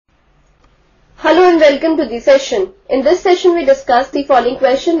Hello and welcome to the session. In this session we discuss the following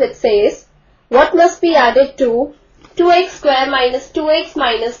question which says, what must be added to 2x square minus 2x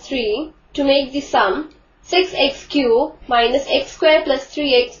minus 3 to make the sum 6x cube minus x square plus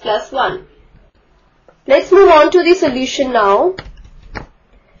 3x plus 1. Let's move on to the solution now.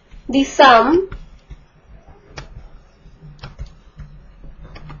 The sum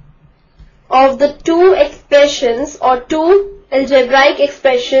of the two expressions or two algebraic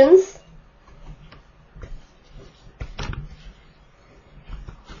expressions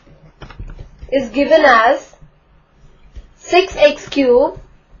is given as 6x cube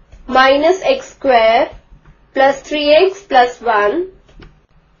minus x square plus 3x plus 1.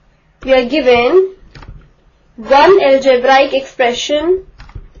 We are given one algebraic expression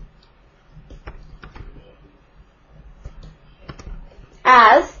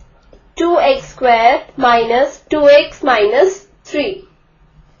as 2x square minus 2x minus 3.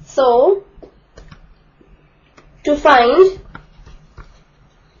 So, to find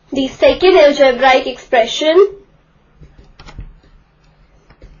the second algebraic expression,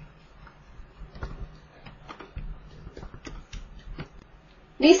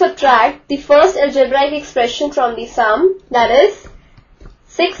 we subtract the first algebraic expression from the sum, that is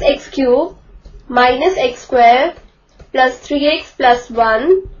 6x cube minus x square plus 3x plus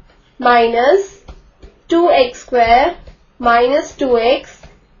 1 minus 2x square minus 2x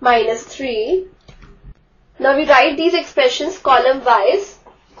minus 3. Now we write these expressions column wise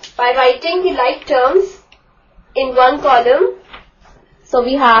by writing the like terms in one column. So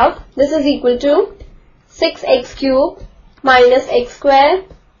we have, this is equal to 6x cube minus x square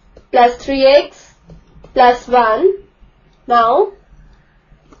plus 3x plus 1. Now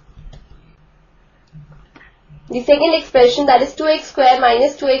the second expression, that is 2x square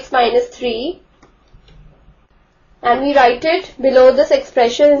minus 2x minus 3, and we write it below this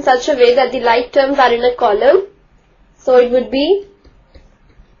expression in such a way that the like terms are in a column. So it would be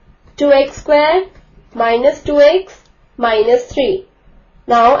 2x square minus 2x minus 3.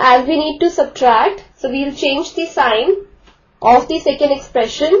 Now as we need to subtract, so we will change the sign of the second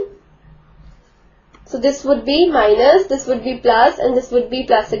expression. So this would be minus, this would be plus, and this would be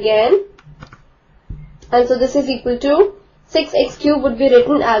plus again. And so this is equal to 6x cube would be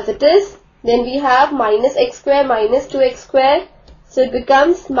written as it is. Then we have minus x square minus 2x square. So it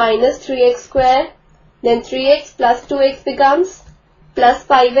becomes minus 3x square. Then 3x plus 2x becomes plus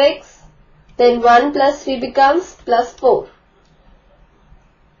 5x. Then 1 plus 3 becomes plus 4.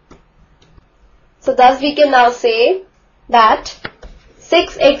 So thus we can now say that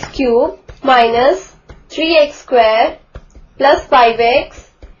 6x cube minus 3x square plus 5x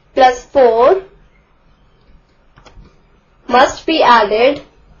plus 4 must be added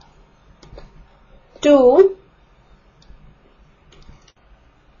to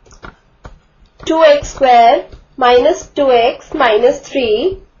 2x square minus 2x minus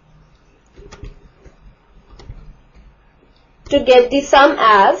 3 to get the sum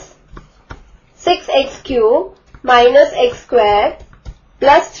as 6x cube minus x square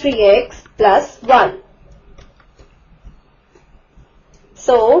plus 3x plus 1.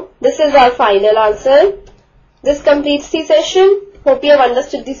 So, this is our final answer. This completes the session. Hope you have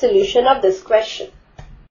understood the solution of this question.